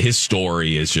 and his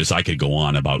story is just, I could go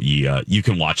on about Ia. You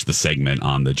can watch the segment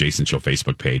on the Jason Show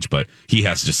Facebook page, but he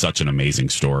has just such an amazing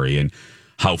story, and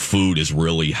how food is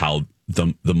really how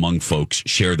the Hmong folks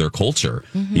share their culture.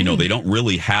 You know, they don't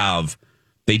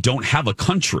have a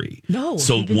country. No.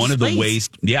 So one of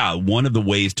the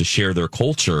ways to share their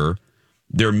culture,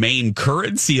 their main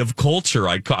currency of culture,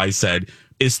 I said,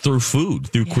 is through food,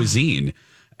 through cuisine.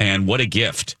 And what a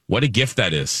gift. What a gift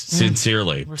that is,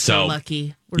 sincerely. We're so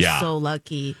lucky. We're so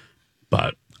lucky.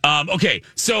 But, okay.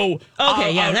 So,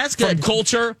 that's good.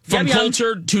 From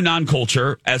culture to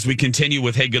non-culture, as we continue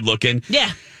with Hey Good Looking.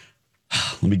 Yeah.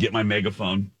 Let me get my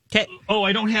megaphone. Okay. Oh,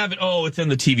 I don't have it. Oh, it's in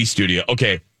the TV studio.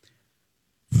 Okay.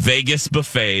 Vegas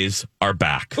buffets are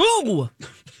back. Ooh.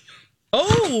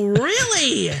 Oh,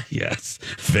 really? Yes.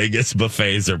 Vegas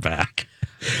buffets are back.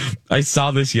 I saw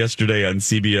this yesterday on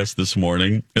CBS This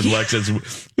Morning, and Lex,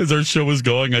 as our show was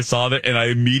going, I saw that, and I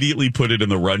immediately put it in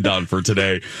the rundown for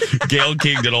today. Gayle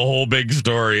King did a whole big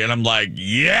story, and I'm like,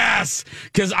 yes!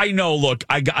 Because I know, look,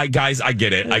 guys, I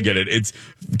get it. It's,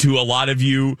 to a lot of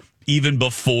you, even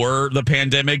before the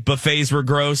pandemic, buffets were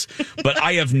gross, but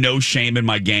I have no shame in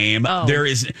my game. There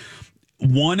is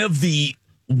one of the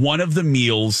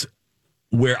meals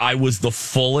where I was the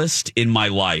fullest in my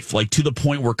life, like to the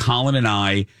point where Colin and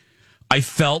I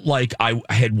felt like I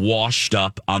had washed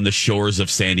up on the shores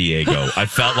of San Diego. I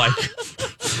felt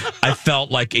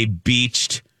like a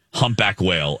beached humpback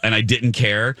whale, and I didn't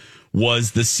care.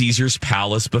 Was the Caesar's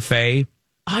Palace buffet?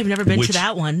 I've never been to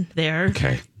that one there.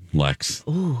 Okay, Lex.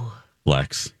 Ooh.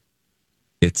 Lex.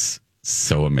 It's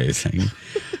so amazing.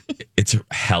 It's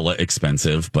hella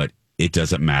expensive, but it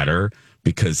doesn't matter,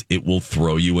 because it will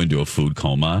throw you into a food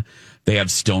coma. They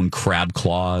have stone crab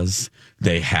claws.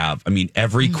 They have,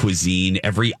 every cuisine,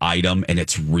 every item, and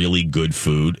it's really good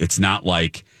food. It's not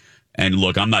like, and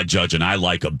look, I'm not judging. I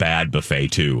like a bad buffet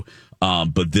too.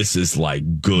 But this is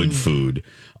like good food.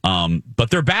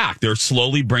 But they're back. They're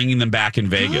slowly bringing them back in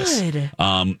Vegas. Good.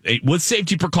 With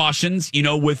safety precautions,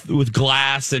 with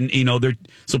glass and, they're,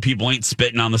 so people ain't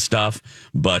spitting on the stuff.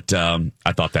 But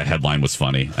I thought that headline was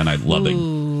funny, and I love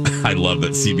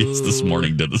that CBS This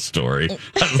Morning did the story.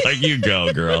 I was like, you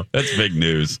go, girl. That's big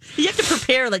news. You have to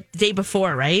prepare like the day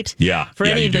before, right? Yeah. For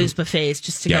any of those buffets,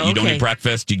 just to go. Yeah, you don't eat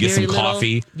breakfast. You get some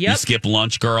coffee. You skip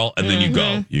lunch, girl, and then you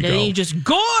go. Then you just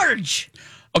gorge.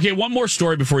 Okay, one more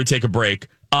story before we take a break.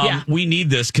 We need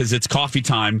this because it's coffee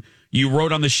time. You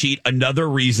wrote on the sheet another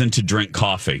reason to drink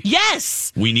coffee.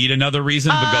 Yes. We need another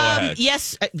reason, but go ahead.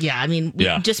 Yes.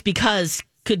 Just because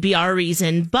could be our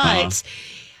reason. But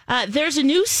there's a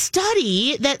new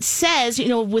study that says,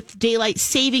 with daylight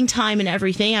saving time and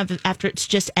everything, after it's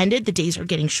just ended, the days are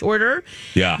getting shorter.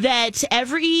 Yeah. That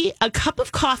a cup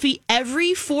of coffee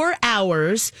every 4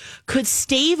 hours could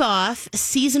stave off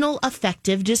seasonal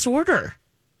affective disorder.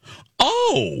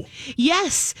 Oh,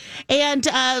 yes. And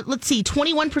let's see,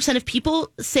 21% of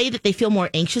people say that they feel more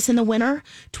anxious in the winter.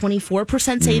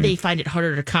 24% say they find it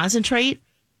harder to concentrate.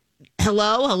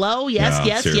 Hello.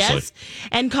 Yes.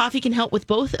 And coffee can help with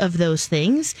both of those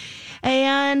things.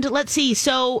 And let's see.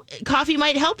 So coffee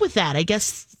might help with that. I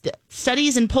guess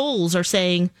studies and polls are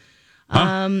saying,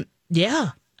 it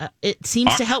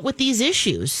seems to help with these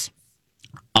issues.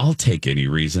 I'll take any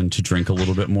reason to drink a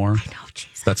little bit more. I know,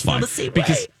 geez. That's fine.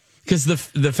 Because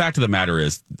the fact of the matter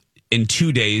is, in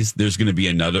 2 days, there's going to be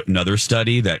another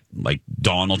study that, like,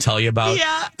 Dawn will tell you about.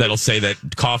 Yeah. That'll say that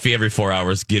coffee every 4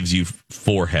 hours gives you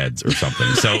 4 heads or something.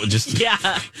 So just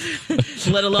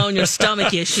let alone your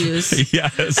stomach issues.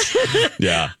 Yes.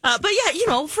 Yeah. But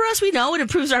for us, we know it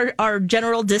improves our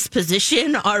general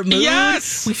disposition, our mood.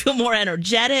 Yes. We feel more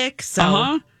energetic.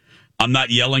 So. I'm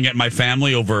not yelling at my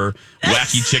family over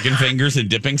wacky chicken fingers and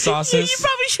dipping sauces. You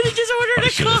probably should have just ordered a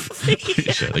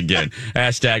coffee. Again, #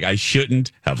 I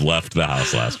shouldn't have left the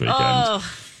house last weekend.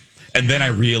 And then I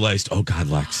realized, oh God,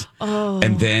 Lex.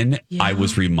 And then I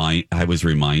was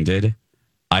reminded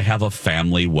I have a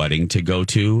family wedding to go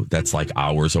to that's like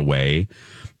hours away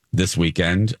this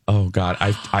weekend. Oh God,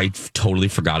 I totally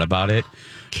forgot about it.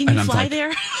 Can you fly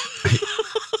there?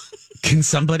 Can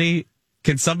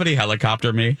somebody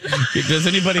helicopter me? Does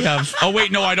anybody have... Oh,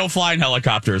 wait, no, I don't fly in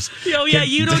helicopters. Oh, yeah,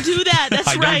 you don't do that. That's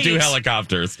right. I don't do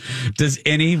helicopters. Does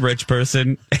any rich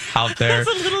person out there... Have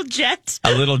a little jet.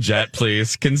 A little jet,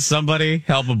 please. Can somebody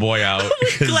help a boy out?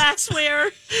 With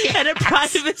glassware and a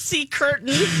privacy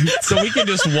curtain. So we can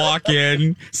just walk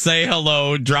in, say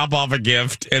hello, drop off a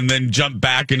gift, and then jump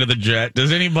back into the jet.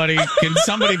 Can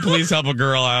somebody please help a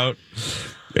girl out?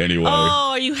 Anyway. Oh,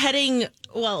 are you heading...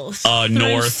 Well,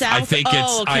 north. South? I think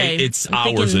it's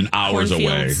hours and hours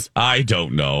away. I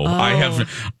don't know.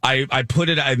 I put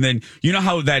it, and then you know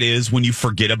how that is when you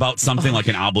forget about something like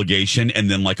an obligation, and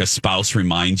then like a spouse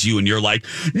reminds you, and you're like,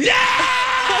 no.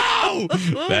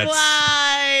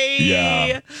 Why?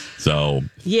 Yeah. So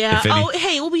yeah.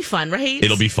 Hey, it will be fun, right?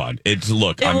 It'll be fun. I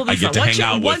get to hang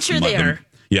out once you're there.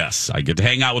 Yes, I get to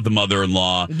hang out with the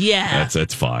mother-in-law. Yeah.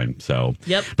 That's fine. So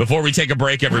yep. Before we take a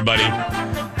break, everybody.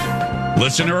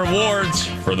 Listener rewards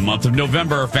for the month of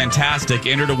November are fantastic.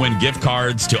 Enter to win gift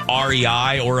cards to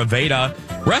REI or Aveda,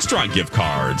 restaurant gift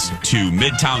cards to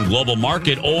Midtown Global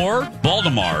Market or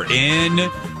Baltimore in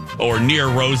or near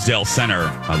Rosedale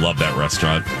Center. I love that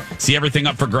restaurant. See everything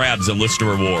up for grabs and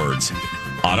listener rewards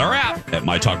on our app at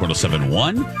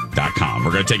mytalk1071.com.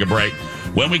 We're going to take a break.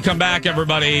 When we come back,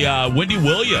 everybody, Wendy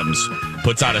Williams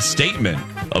puts out a statement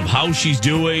of how she's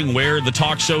doing, where the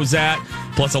talk show's at.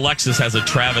 Plus, Alexis has a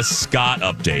Travis Scott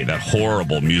update, that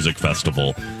horrible music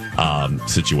festival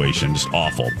situation. Just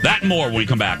awful. That and more when we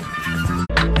come back.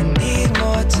 I need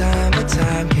more time, but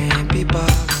time can't be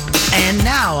bought. And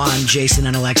now on Jason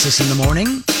and Alexis in the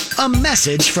Morning, a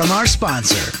message from our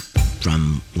sponsor.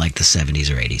 From like the 70s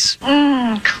or 80s.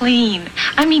 Clean.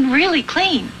 I mean, really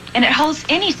clean. And it holds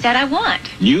any set I want.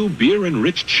 New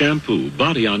beer-enriched shampoo,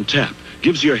 Body on Tap.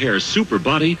 Gives your hair super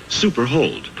body, super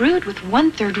hold. Brewed with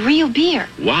 1/3 real beer.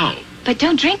 Wow. But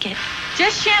don't drink it.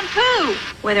 Just shampoo.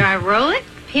 Whether I roll it,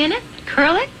 pin it,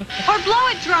 curl it, or blow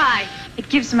it dry. It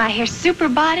gives my hair super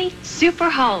body,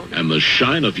 super hold. And the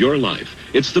shine of your life.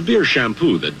 It's the beer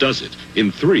shampoo that does it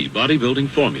in 3 bodybuilding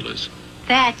formulas.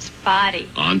 That's body.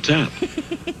 On tap.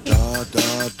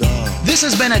 This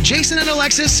has been a Jason and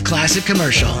Alexis classic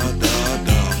commercial.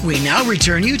 We now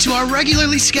return you to our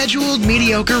regularly scheduled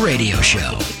mediocre radio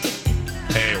show.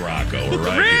 Hey, Rocco, we're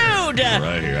right here. Rude! We're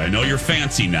right here. I know you're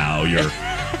fancy now. You're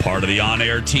part of the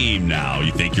on-air team now.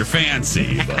 You think you're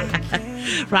fancy, but...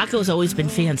 Rocco's always been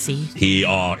fancy. He's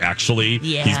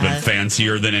been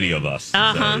fancier than any of us.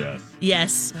 Uh-huh. So, yeah.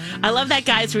 Yes. I love that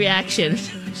guy's reaction.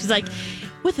 She's like...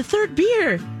 With the 3rd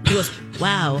beer. He goes,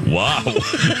 wow. Wow.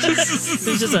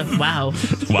 It's just a wow.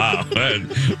 Wow.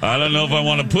 I don't know if I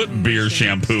want to put beer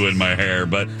shampoo in my hair,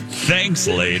 but thanks,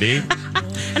 lady.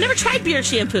 I never tried beer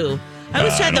shampoo. I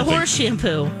always tried the horse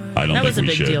shampoo. That was a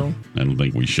big deal. I don't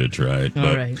think we should try it.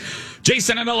 All right.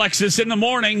 Jason and Alexis in the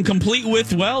morning, complete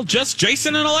with, just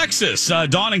Jason and Alexis.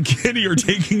 Dawn and Kitty are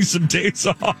taking some days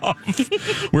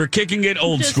off. We're kicking it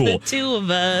old just school. The 2 of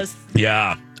us.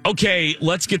 Yeah. Okay,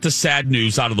 let's get the sad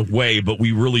news out of the way, but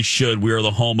we really should. We are the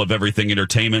home of everything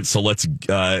entertainment, so let's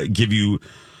give you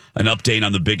an update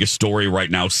on the biggest story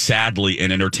right now, sadly,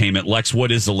 in entertainment. Lex,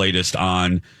 what is the latest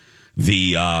on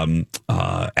the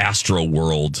Astro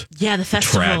World the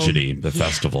festival. Tragedy? The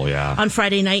festival, yeah. On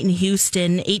Friday night in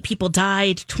Houston, 8 people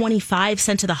died, 25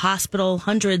 sent to the hospital,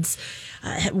 hundreds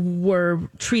were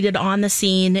treated on the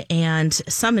scene, and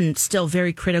some in still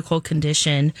very critical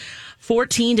condition.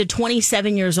 14 to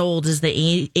 27 years old is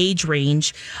the age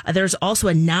range. There's also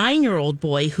a 9-year-old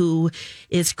boy who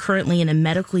is currently in a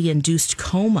medically induced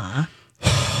coma.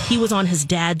 He was on his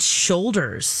dad's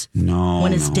shoulders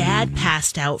when his dad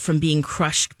passed out from being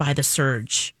crushed by the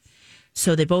surge.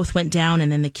 So they both went down,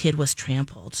 and then the kid was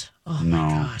trampled. Oh, my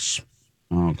gosh.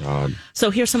 Oh, God. So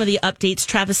here's some of the updates.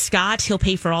 Travis Scott, he'll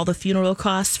pay for all the funeral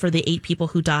costs for the 8 people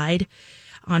who died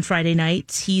on Friday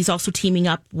night. He's also teaming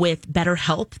up with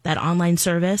BetterHelp, that online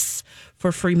service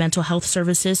for free mental health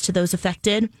services to those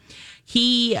affected.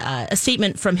 A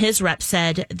statement from his rep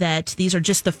said that these are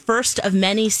just the first of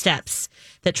many steps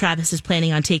that Travis is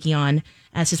planning on taking on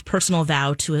as his personal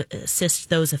vow to assist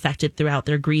those affected throughout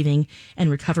their grieving and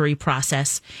recovery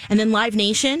process. And then Live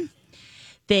Nation,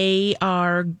 they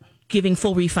are giving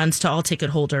full refunds to all ticket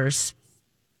holders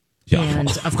Yeah. And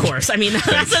of course, I mean,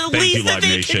 that's the least that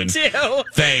they can do.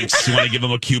 Thanks. You want to give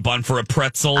them a coupon for a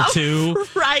pretzel too?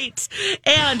 Right.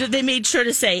 And they made sure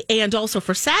to say, and also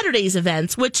for Saturday's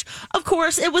events, which of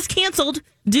course it was canceled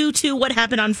due to what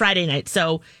happened on Friday night.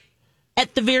 So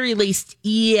at the very least,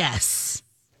 yes.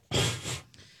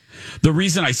 The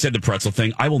reason I said the pretzel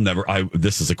thing,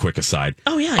 this is a quick aside.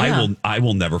 Oh yeah. I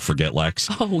will never forget, Lex.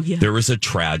 Oh yeah. There was a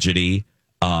tragedy.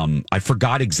 I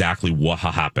forgot exactly what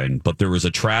happened, but there was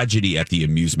a tragedy at the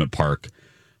amusement park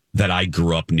that I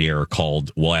grew up near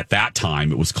called, well, at that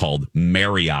time it was called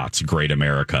Marriott's Great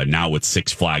America. Now it's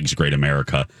Six Flags Great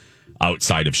America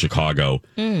outside of Chicago.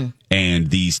 And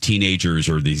these teenagers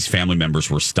or these family members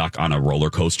were stuck on a roller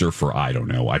coaster for, I don't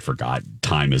know, I forgot.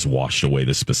 Time has washed away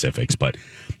the specifics, but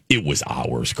it was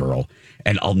hours, girl.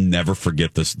 And I'll never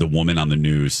forget this. The woman on the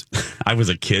news, I was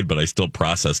a kid, but I still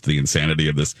processed the insanity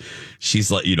of this. She's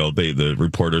like, the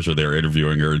reporters are there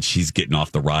interviewing her and she's getting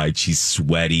off the ride. She's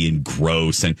sweaty and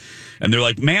gross. And they're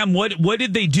like, ma'am, what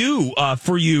did they do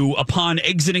for you upon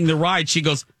exiting the ride? She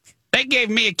goes, they gave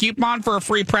me a coupon for a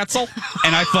free pretzel.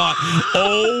 And I thought,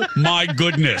 oh my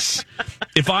goodness.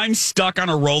 If I'm stuck on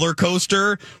a roller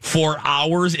coaster for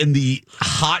hours in the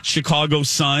hot Chicago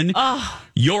sun,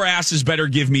 your asses better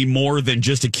give me more than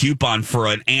just a coupon for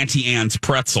an Auntie Anne's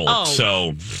pretzel.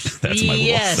 So that's my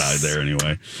little side there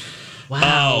anyway. Wow.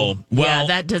 Oh, well, yeah,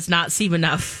 that does not seem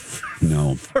enough.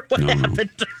 No. For what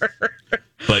happened to her.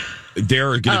 But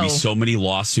there are going to be so many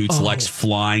lawsuits, Lex,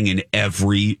 flying in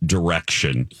every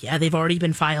direction. Yeah, they've already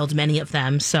been filed, many of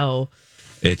them. So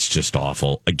it's just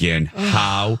awful. Again,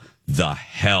 how the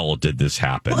hell did this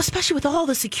happen? Well, especially with all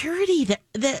the security,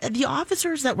 the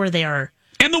officers that were there.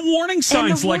 And the warning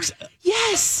signs, Lex.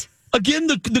 Yes. Again,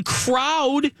 the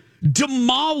crowd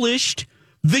demolished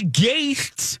the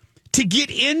gates to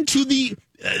get into the,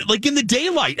 in the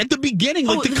daylight at the beginning.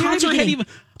 The concert had even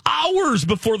hours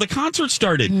before the concert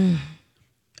started.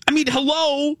 I mean,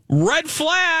 hello, red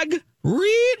flag.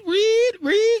 Read.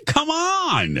 Come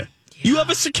on. Yeah. You have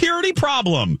a security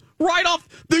problem. Right off,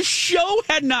 the show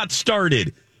had not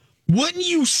started. Wouldn't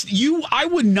you? I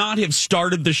would not have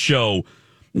started the show.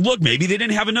 Look, maybe they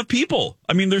didn't have enough people.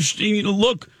 I mean, I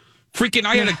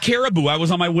had a Caribou. I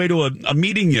was on my way to a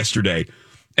meeting yesterday.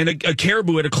 And a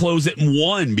Caribou had to close at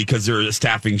 1 because there was a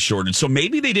staffing shortage. So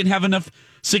maybe they didn't have enough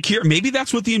secure. Maybe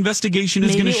that's what the investigation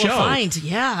is going to show. We'll find.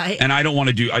 Yeah. And I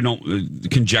don't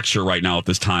conjecture right now at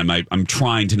this time. I'm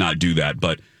trying to not do that,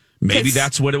 but maybe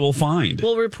that's what it will find.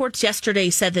 Well, reports yesterday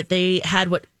said that they had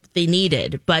what they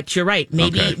needed, but you're right.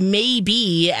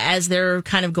 Maybe as they're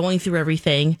kind of going through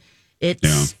everything,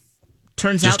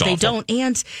 turns out they don't.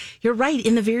 And you're right.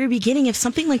 In the very beginning, if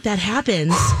something like that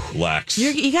happens, Lex,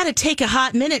 you got to take a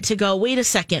hot minute to go, wait a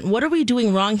second, what are we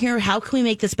doing wrong here? How can we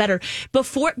make this better?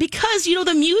 Because,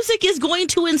 the music is going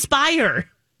to inspire.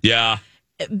 Yeah.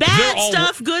 Bad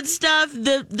stuff, good stuff.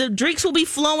 The drinks will be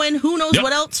flowing. Who knows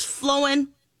what else flowing?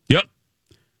 Yep.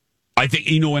 I think,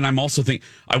 and I'm also thinking,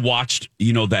 I watched,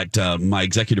 that my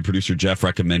executive producer, Jeff,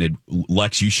 recommended,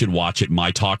 Lex, you should watch it.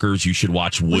 My Talkers, you should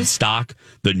watch Woodstock,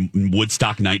 the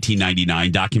Woodstock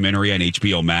 1999 documentary on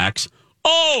HBO Max.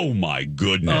 Oh, my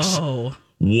goodness. Oh.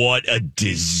 What a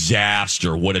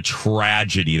disaster. What a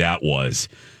tragedy that was.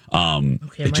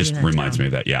 It just reminds me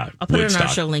of that. Yeah. I'll put it in our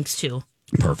show links, too.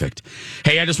 Perfect.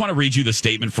 Hey, I just want to read you the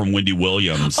statement from Wendy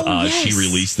Williams. She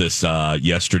released this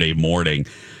yesterday morning.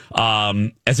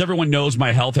 As everyone knows,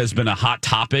 my health has been a hot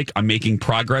topic. I'm making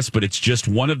progress, but it's just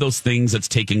one of those things that's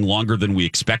taking longer than we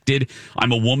expected.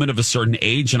 I'm a woman of a certain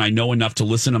age, and I know enough to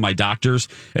listen to my doctors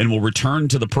and will return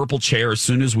to the purple chair as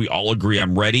soon as we all agree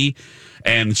I'm ready.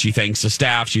 And she thanks the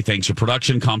staff. She thanks her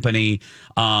production company.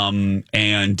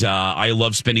 I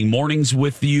love spending mornings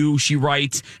with you, she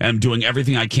writes. And I'm doing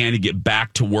everything I can to get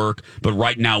back to work. But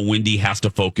right now, Wendy has to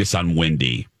focus on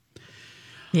Wendy.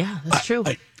 Yeah, that's true.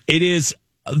 It is.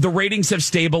 The ratings have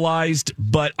stabilized,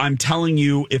 but I'm telling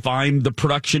you, if I'm the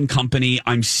production company,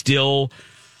 I'm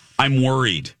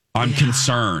worried. I'm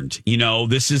concerned.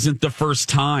 This isn't the first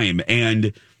time,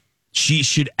 and she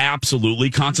should absolutely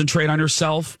concentrate on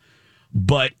herself,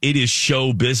 but it is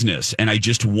show business, and I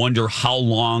just wonder how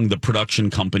long the production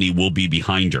company will be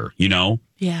behind her,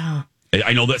 Yeah.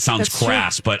 I know that sounds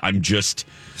crass, but I'm just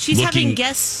She's having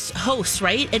guest hosts,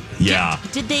 right? Were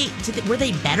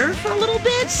they better for a little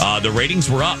bit? The ratings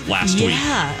were up last week.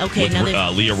 Yeah, okay. With,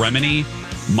 Leah Remini,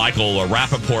 Michael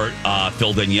Rappaport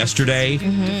filled in yesterday.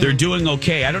 Mm-hmm. They're doing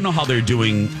okay. I don't know how they're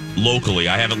doing locally.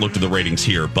 I haven't looked at the ratings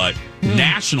here, but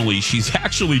nationally, she's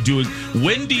actually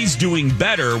Wendy's doing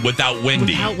better without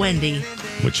Wendy. Without Wendy.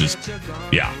 Which is,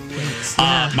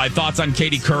 my thoughts on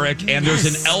Katie Couric, and there's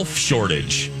an elf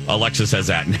shortage. Alexis has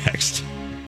that next.